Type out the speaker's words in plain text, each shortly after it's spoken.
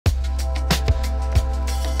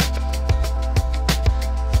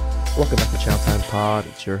Welcome back to TheChowTimePod.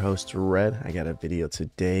 It's your host, Red. I got a video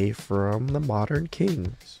today from the Modern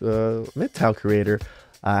King, MGTOW creator.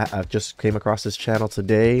 I just came across his channel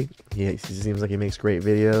today. He seems like he makes great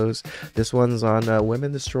videos. This one's on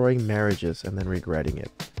women destroying marriages and then regretting it.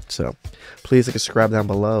 So please subscribe down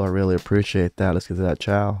below. I really appreciate that. Let's get to that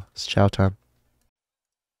chow. It's chow time.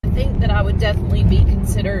 I think that I would definitely be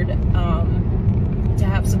considered to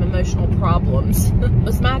have some emotional problems. It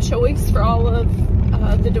was my choice for all of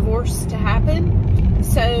the divorce to happen,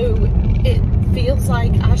 so it feels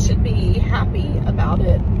like I should be happy about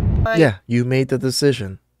it. Yeah, you made the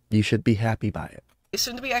decision. You should be happy by it.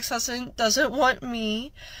 Soon to be ex-husband doesn't want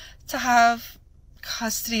me to have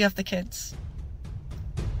custody of the kids.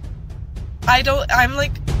 I'm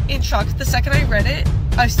like in shock. The second I read it,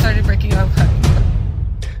 I started breaking out crying.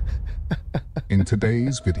 In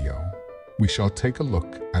today's video, we shall take a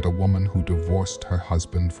look at a woman who divorced her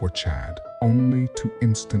husband for Chad, only to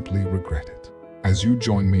instantly regret it. As you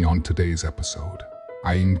join me on today's episode,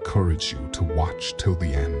 I encourage you to watch till the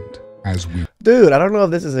end as we... Dude, I don't know if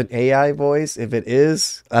this is an AI voice. If it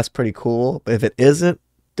is, that's pretty cool. But if it isn't,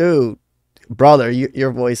 dude, brother,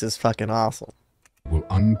 your voice is fucking awesome. We'll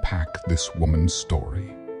unpack this woman's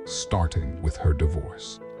story, starting with her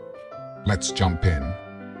divorce. Let's jump in.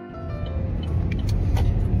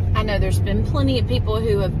 I know there's been plenty of people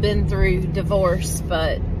who have been through divorce,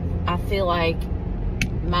 but I feel like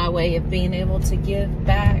my way of being able to give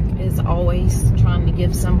back is always trying to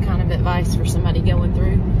give some kind of advice for somebody going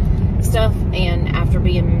through stuff. And after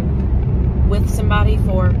being with somebody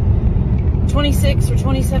for 26 or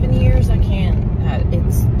 27 years, I can't.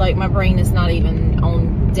 It's like my brain is not even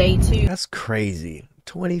on day 2. That's crazy.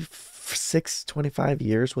 26, 25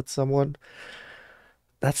 years with someone.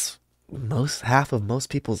 That's half of most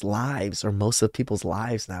people's lives, or most of people's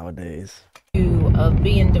lives nowadays. Of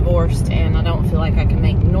being divorced, and I don't feel like I can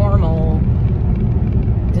make normal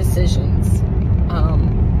decisions.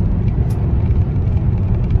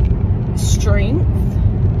 Strength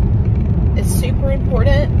is super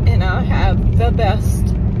important, and I have the best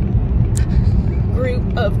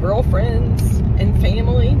group of girlfriends and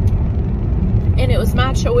family, and it was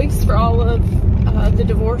my choice for all of the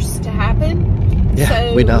divorce to happen. Yeah,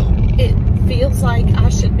 so we know. It feels like I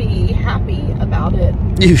should be happy about it.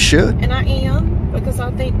 You should. And I am, because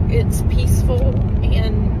I think it's peaceful,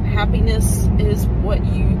 and happiness is what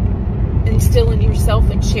you instill in yourself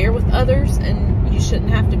and share with others, and you shouldn't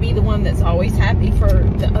have to be the one that's always happy for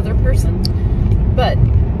the other person. But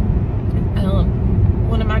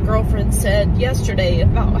one of my girlfriends said yesterday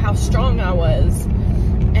about how strong I was,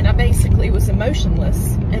 and I basically was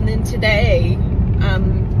emotionless. And then today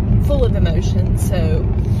I'm full of emotion. So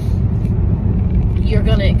you're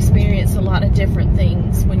going to experience a lot of different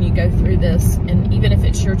things when you go through this, and even if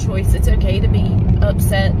it's your choice, it's okay to be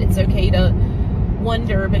upset. It's okay to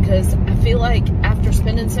wonder, because I feel like after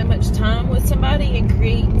spending so much time with somebody and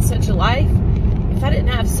creating such a life, if I didn't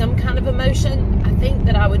have some kind of emotion, I think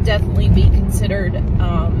that I would definitely be considered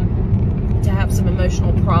to have some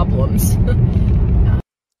emotional problems.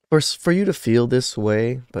 For you to feel this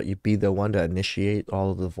way, but you be the one to initiate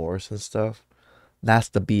all of the divorce and stuff, that's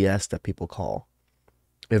the BS that people call.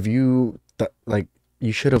 If you,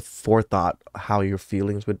 you should have forethought how your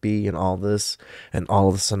feelings would be in all this and all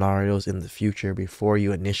of the scenarios in the future before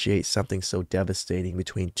you initiate something so devastating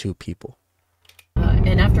between two people.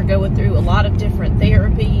 And after going through a lot of different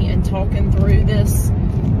therapy and talking through this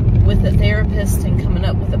with a therapist and coming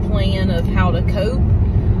up with a plan of how to cope,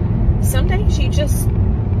 some days you just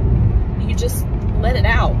let it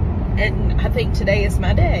out. And I think today is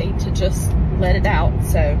my day to just let it out.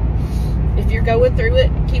 So if you're going through it,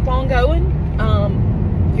 keep on going.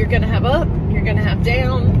 You're going to have up, you're going to have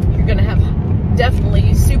down, you're going to have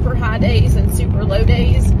definitely super high days and super low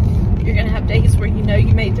days. You're going to have days where you know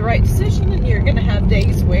you made the right decision, and you're going to have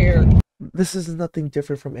days where... This is nothing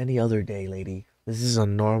different from any other day, lady. This is a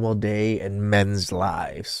normal day in men's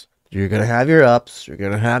lives. You're going to have your ups, you're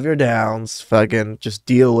going to have your downs. Fucking just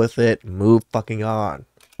deal with it, move fucking on.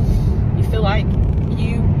 You feel like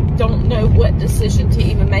you don't know what decision to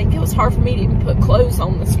even make. It was hard for me to even put clothes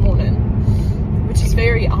on this morning, which is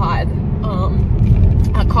very odd.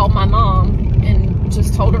 I called my mom and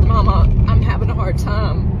just told her, Mama, I'm having a hard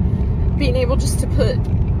time being able just to put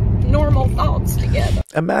normal thoughts together.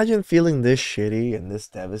 Imagine feeling this shitty and this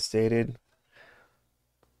devastated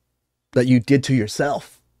that you did to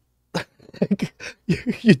yourself.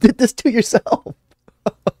 You did this to yourself.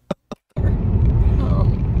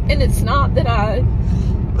 And it's not that I'm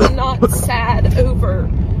not sad over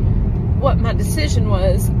what my decision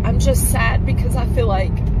was. I'm just sad because I feel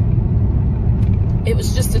like it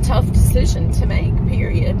was just a tough decision to make,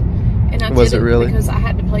 period. And I Was did it really? because I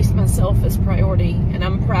had to place myself as priority, and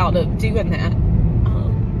I'm proud of doing that.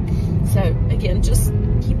 So again, just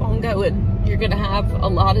keep on going. You're going to have a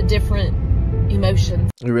lot of different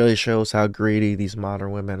emotions. It really shows how greedy these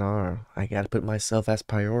modern women are. I gotta put myself as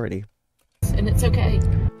priority. And it's okay.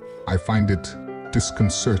 I find it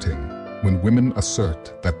disconcerting when women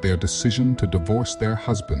assert that their decision to divorce their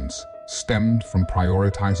husbands stemmed from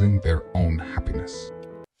prioritizing their own happiness.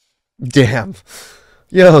 Damn.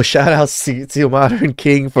 Yo, shout out to Modern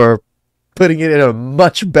King for putting it in a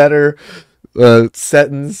much better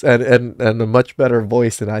sentence and a much better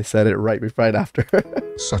voice than I said it right after.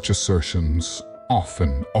 Such assertions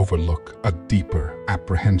often overlook a deeper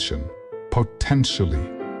apprehension,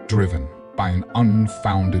 potentially driven by an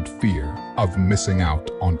unfounded fear of missing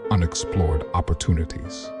out on unexplored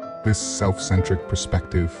opportunities. This self-centric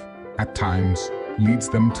perspective, at times, leads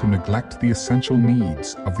them to neglect the essential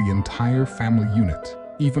needs of the entire family unit,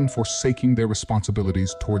 even forsaking their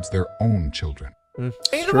responsibilities towards their own children. I'm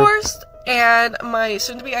divorced, and my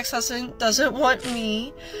soon-to-be ex-husband doesn't want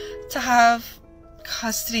me to have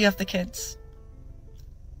custody of the kids.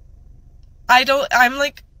 I'm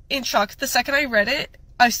like in shock. The second I read it,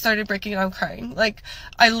 I started breaking down crying. Like,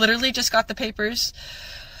 I literally just got the papers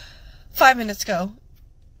 5 minutes ago.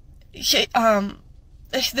 This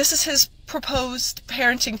is his proposed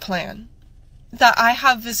parenting plan. That I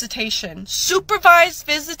have visitation, supervised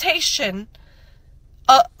visitation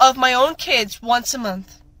of my own kids once a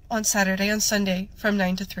month on Saturday and Sunday from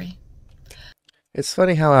 9 to 3. It's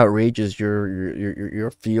funny how outrageous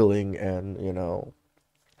you're feeling, and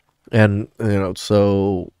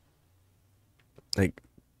so like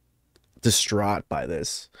distraught by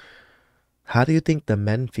this. How do you think the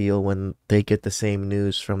men feel when they get the same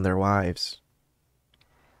news from their wives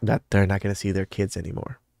that they're not going to see their kids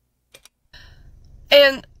anymore?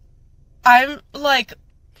 And I'm like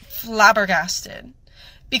flabbergasted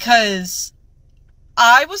because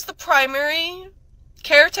I was the primary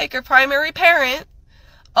caretaker, primary parent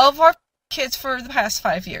of our kids for the past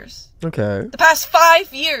 5 years. Okay. The past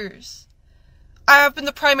 5 years, I have been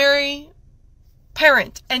the primary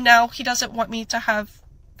parent, and now he doesn't want me to have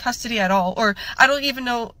custody at all. Or I don't even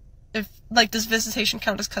know if, like, does visitation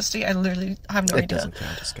count as custody? I literally have no idea. It doesn't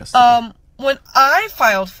count as custody. When I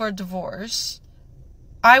filed for divorce,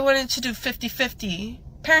 I wanted to do 50-50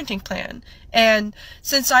 parenting plan. And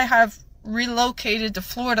since I have relocated to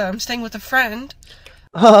Florida, I'm staying with a friend.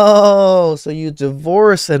 Oh, so you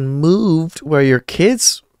divorced and moved where your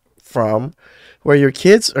kids where your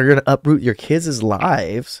kids are going to uproot your kids'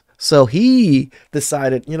 lives. So he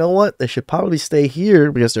decided, you know what, they should probably stay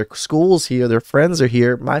here because their school's here, their friends are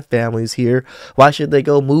here, my family's here. Why should they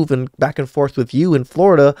go moving back and forth with you in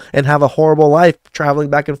Florida and have a horrible life traveling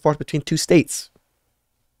back and forth between 2 states?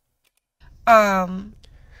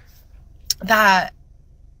 That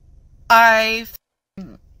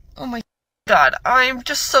oh my God, I'm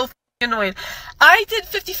just so annoyed. I did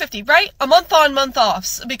 50-50, right? A month on, month off,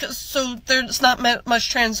 so there's not much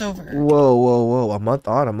transfer. Whoa. A month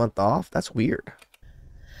on, a month off? That's weird.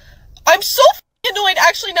 I'm so annoyed,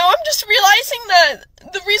 actually. Now I'm just realizing that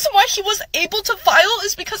the reason why he was able to file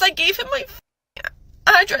is because I gave him my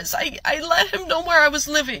address. I let him know where I was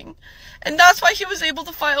living. And that's why he was able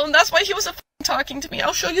to file, and that's why he was talking to me.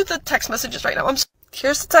 I'll show you the text messages right now.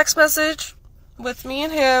 Here's the text message with me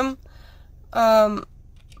and him.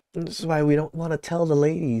 This is why we don't want to tell the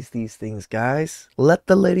ladies these things, guys. Let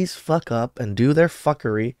the ladies fuck up and do their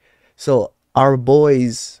fuckery so our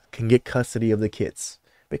boys can get custody of the kids.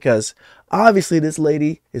 Because obviously this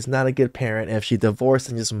lady is not a good parent. And if she divorced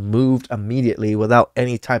and just moved immediately without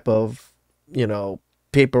any type of,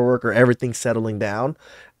 paperwork or everything settling down,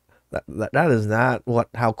 that is not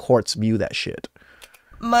how courts view that shit.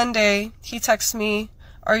 Monday, he texts me,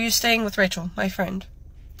 "Are you staying with Rachel, my friend?"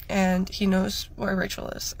 And he knows where Rachel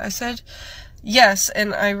is. I said, yes,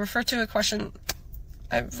 and I referred to a question.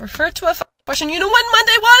 You know when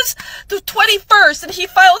Monday was? The 21st, and he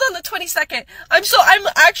filed on the 22nd. I'm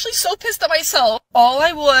actually so pissed at myself. All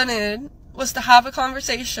I wanted was to have a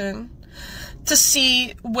conversation to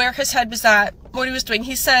see where his head was at, what he was doing.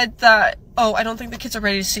 He said that, "Oh, I don't think the kids are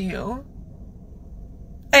ready to see you."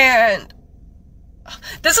 And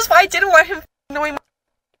this is why I didn't want him knowing.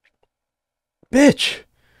 Bitch,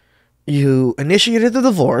 you initiated the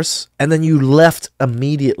divorce and then you left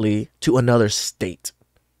immediately to another state.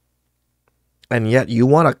 And yet you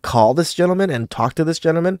want to call this gentleman and talk to this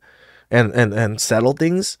gentleman and settle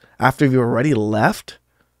things after you already left?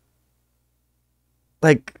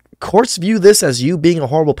 Like, courts view this as you being a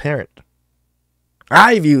horrible parent.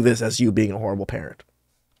 I view this as you being a horrible parent.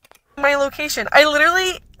 My location. I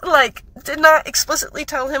literally like, did not explicitly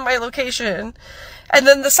tell him my location. And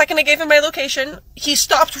then the second I gave him my location, he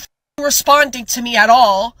stopped responding to me at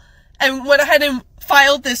all and went ahead and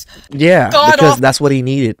filed this. Yeah, because that's what he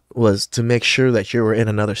needed, was to make sure that you were in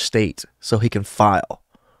another state so he can file.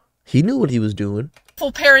 He knew what he was doing.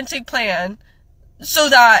 Full parenting plan so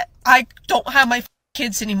that I don't have my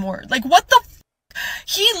kids anymore. Like, what the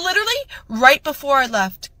He literally, right before I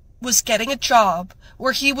left, was getting a job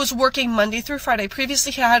where he was working Monday through Friday.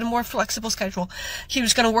 Previously, he had a more flexible schedule. He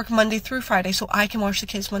was going to work Monday through Friday so I can watch the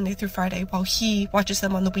kids Monday through Friday while he watches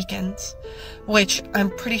them on the weekends. Which, I'm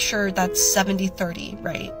pretty sure that's 70-30,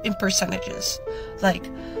 right? In percentages. Like,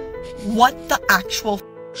 what the actual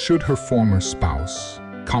Should her former spouse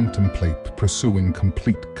contemplate pursuing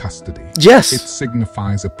complete custody, Yes. it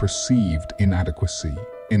signifies a perceived inadequacy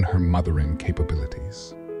in her mothering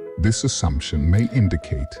capabilities. This assumption may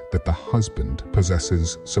indicate that the husband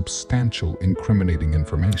possesses substantial incriminating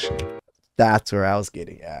information. That's where I was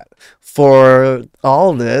getting at. For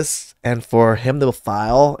all this, and for him to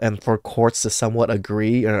file, and for courts to somewhat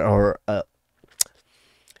agree or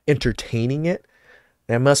entertaining it,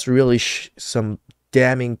 there must really some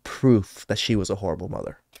damning proof that she was a horrible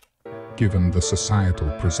mother. Given the societal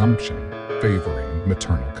presumption favoring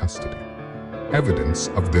maternal custody. Evidence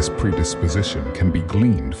of this predisposition can be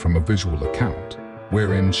gleaned from a visual account,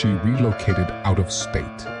 wherein she relocated out of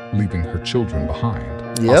state, leaving her children behind,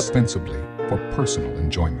 ostensibly for personal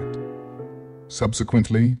enjoyment.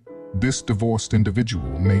 Subsequently, this divorced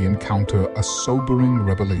individual may encounter a sobering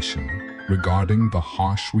revelation regarding the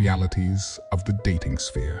harsh realities of the dating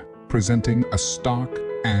sphere, presenting a stark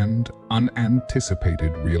and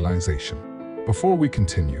unanticipated realization. Before we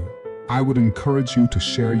continue, I would encourage you to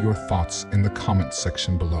share your thoughts in the comments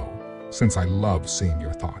section below, since I love seeing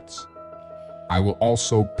your thoughts. I will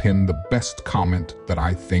also pin the best comment that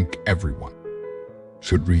I think everyone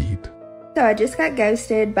should read. So I just got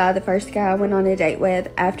ghosted by the first guy I went on a date with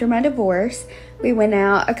after my divorce. We went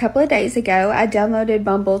out a couple of days ago. I downloaded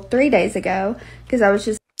Bumble 3 days ago because I was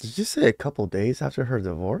just Did you say a couple days after her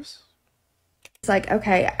divorce? like,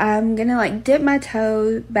 okay, I'm gonna like dip my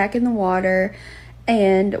toe back in the water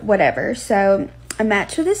and whatever. So I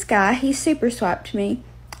matched with this guy. He super swapped me,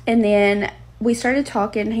 and then we started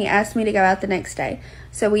talking. He asked me to go out the next day,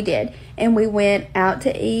 so we did, and we went out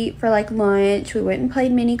to eat for like lunch. We went and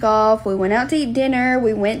played mini golf. We went out to eat dinner.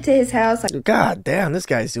 We went to his house, like, God damn, this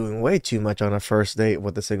guy's doing way too much on a first date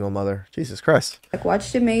with a single mother. Jesus Christ.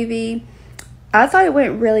 watched a movie. I thought it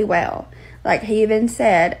went really well. Like, he even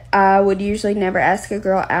said, I would usually never ask a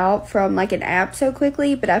girl out from like an app so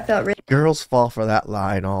quickly, but I felt Girls fall for that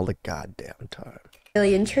line all the goddamn time.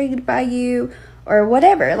 really intrigued by you or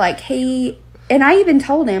whatever. Like, and I even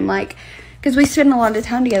told him, like, because we spend a lot of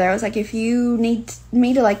time together, I was like, if you need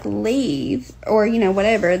me to like leave or, you know,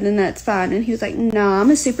 whatever, then that's fine. And he was like, no, I'm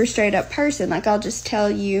a super straight up person. Like, I'll just tell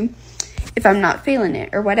you if I'm not feeling it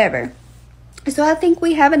or whatever. So I think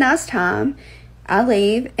we have a nice time. I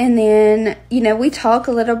leave, and then, you know, we talk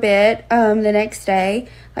a little bit the next day,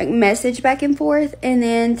 like message back and forth, and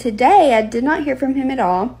then today I did not hear from him at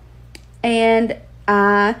all, and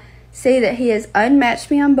I see that he has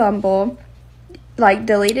unmatched me on Bumble, like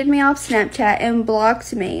deleted me off Snapchat, and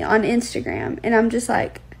blocked me on Instagram, and I'm just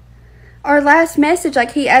like, our last message,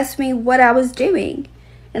 like, he asked me what I was doing,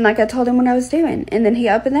 and like I told him what I was doing, and then he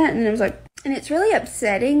opened that, and it was like, and it's really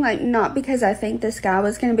upsetting, like, not because I think this guy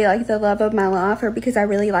was going to be, like, the love of my life or because I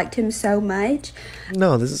really liked him so much.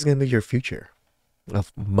 No, this is going to be your future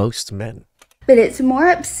of most men. But it's more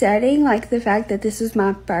upsetting, like, the fact that this was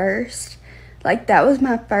my first, like, that was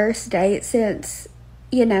my first date since,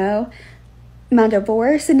 you know, my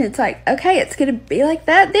divorce. And it's like, okay, it's going to be like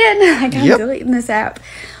that then. Like, I'm deleting this app.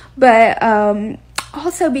 But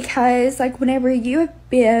also because, like, whenever you have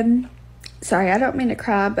been, sorry, I don't mean to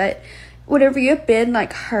cry, but whenever you've been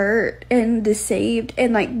like hurt and deceived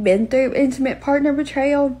and like been through intimate partner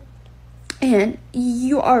betrayal and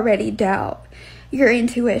you already doubt your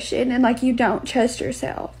intuition and like you don't trust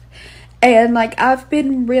yourself, and like I've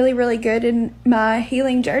been really, really good in my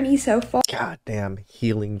healing journey so far. Goddamn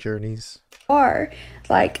healing journeys.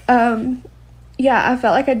 Like, yeah, I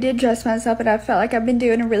felt like I did trust myself and I felt like I've been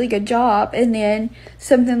doing a really good job, and then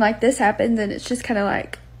something like this happens and it's just kind of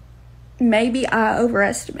like, maybe I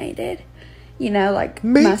overestimated, you know, like,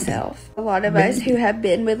 myself. A lot of us who have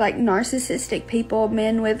been with like narcissistic people,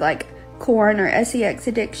 men with like corn or sex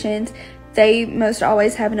addictions, they most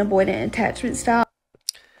always have an avoidant attachment style.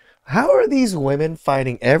 How are these women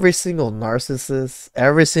finding every single narcissist,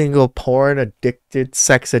 every single porn addicted,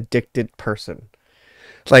 sex addicted person?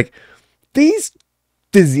 Like, these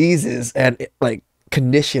diseases and like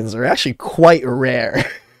conditions are actually quite rare.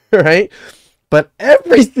 right? But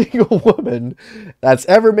every single woman that's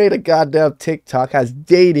ever made a goddamn TikTok has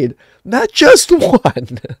dated not just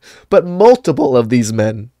one, but multiple of these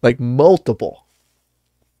men. Like multiple.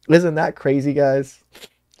 Isn't that crazy, guys?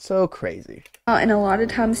 So crazy. And a lot of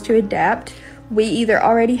times to adapt, we either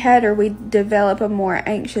already had or we develop a more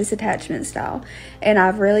anxious attachment style. And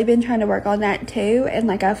I've really been trying to work on that too. And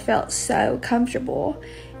like I felt so comfortable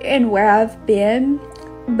in where I've been,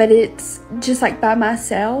 but it's just like by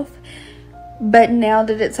myself. But now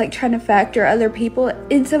that it's like trying to factor other people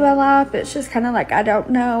into my life, it's just kind of like I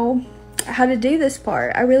don't know how to do this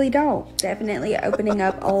part. I really don't. Definitely opening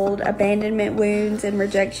up old abandonment wounds and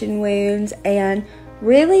rejection wounds, and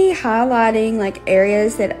really highlighting like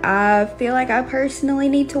areas that I feel like I personally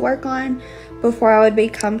need to work on before I would be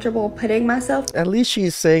comfortable putting myself. At least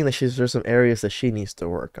she's saying that there's some areas that she needs to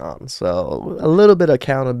work on. So a little bit of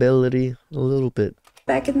accountability, a little bit.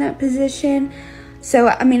 Back in that position. So,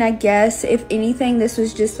 I mean, I guess if anything, this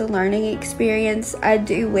was just a learning experience. I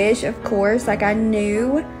do wish, of course, like I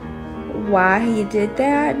knew why he did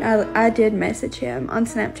that. I did message him on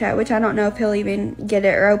Snapchat, which I don't know if he'll even get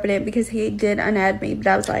it or open it because he did unadd me. But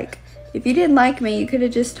I was like, if you didn't like me, you could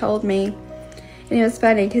have just told me. And it was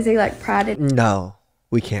funny because he like prided. No,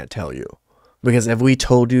 we can't tell you. Because if we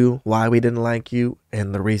told you why we didn't like you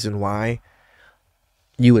and the reason why,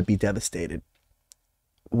 you would be devastated.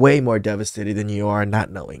 Way more devastated than you are not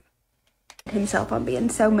knowing. Himself on being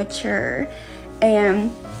so mature. And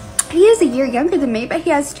he is a year younger than me, but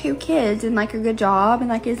he has 2 kids and like a good job and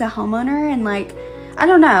like is a homeowner, and like I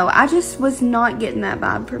don't know, I just was not getting that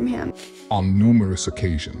vibe from him. On numerous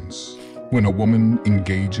occasions, when a woman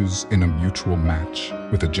engages in a mutual match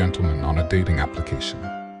with a gentleman on a dating application,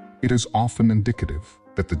 it is often indicative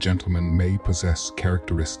that the gentleman may possess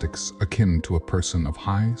characteristics akin to a person of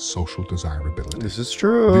high social desirability. This is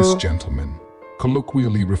true. This gentleman,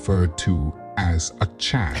 colloquially referred to as a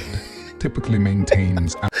Chad, typically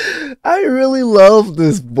maintains I really love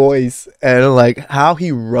this voice and like how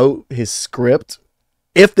he wrote his script.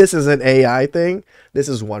 If this is an AI thing, this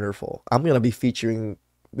is wonderful. I'm going to be featuring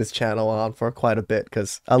this channel on for quite a bit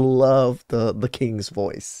because I love the king's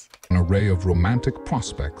voice. an array of romantic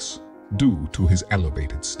prospects due to his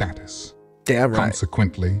elevated status. Damn right.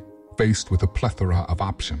 Consequently, faced with a plethora of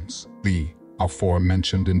options, the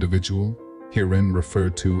aforementioned individual, herein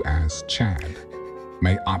referred to as Chad,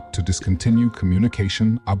 may opt to discontinue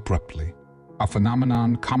communication abruptly, a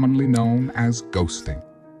phenomenon commonly known as ghosting.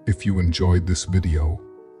 If you enjoyed this video,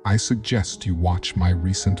 I suggest you watch my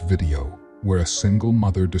recent video where a single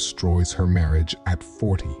mother destroys her marriage at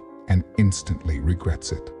 40 and instantly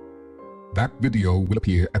regrets it. That video will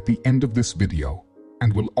appear at the end of this video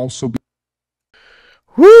and will also be...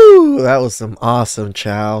 Woo! That was some awesome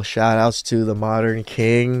chow. Shout outs to the Modern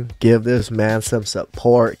King. Give this man some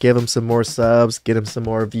support. Give him some more subs. Get him some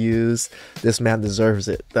more views. This man deserves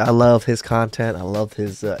it. I love his content. I love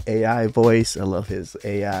his AI voice. I love his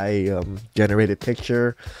AI generated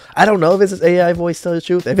picture. I don't know if it's his AI voice, to tell the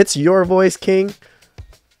truth. If it's your voice, King,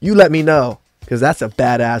 you let me know, because that's a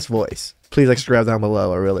badass voice. Please subscribe down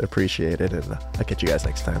below. I really appreciate it. And I'll catch you guys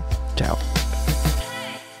next time. Ciao.